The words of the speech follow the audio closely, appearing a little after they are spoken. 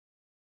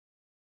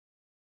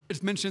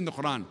It's mentioned in the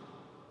Quran,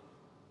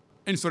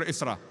 in Surah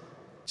Isra,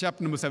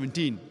 chapter number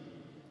 17,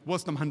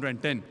 verse number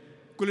 110.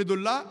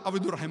 Kulidullah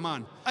awidur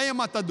Rahman,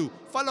 ayama tadu,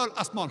 falal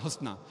asmal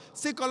husna.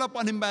 Say, call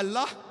upon him by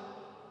Allah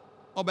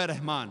or by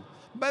Rahman.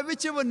 By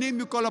whichever name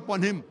you call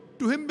upon him,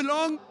 to him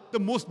belong the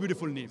most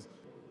beautiful name.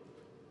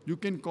 You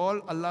can call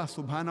Allah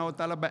subhanahu wa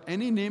ta'ala by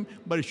any name,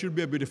 but it should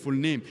be a beautiful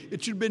name.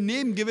 It should be a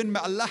name given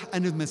by Allah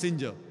and His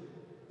Messenger.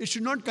 It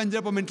should not conjure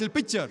up a mental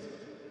picture.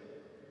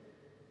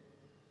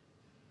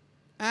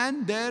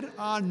 And there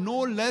are no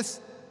less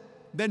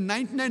than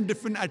 99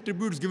 different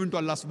attributes given to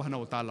Allah subhanahu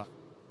wa ta'ala.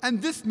 And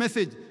this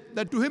message,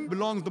 that to him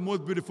belongs the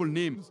most beautiful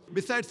name,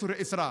 besides Surah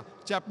Isra,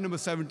 chapter number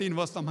 17,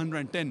 verse number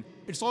 110,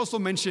 it's also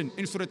mentioned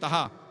in Surah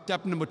Taha,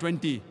 chapter number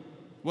 20,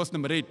 verse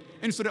number 8,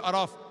 in Surah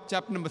Araf,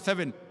 chapter number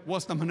 7,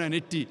 verse number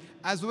 180,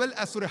 as well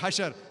as Surah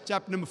Hashr,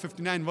 chapter number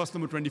 59, verse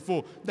number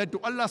 24, that to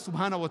Allah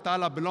subhanahu wa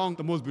ta'ala belong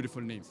the most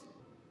beautiful names.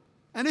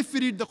 And if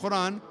we read the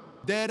Quran,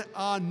 there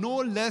are no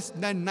less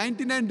than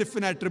 99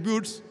 different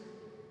attributes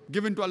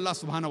given to Allah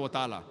subhanahu wa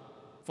ta'ala.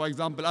 For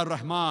example,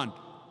 Ar-Rahman,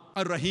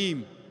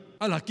 Ar-Rahim,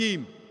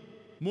 Al-Hakeem,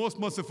 most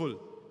merciful,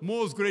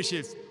 most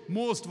gracious,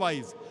 most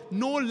wise,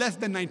 no less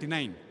than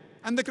 99.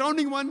 And the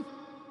crowning one,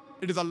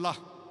 it is Allah.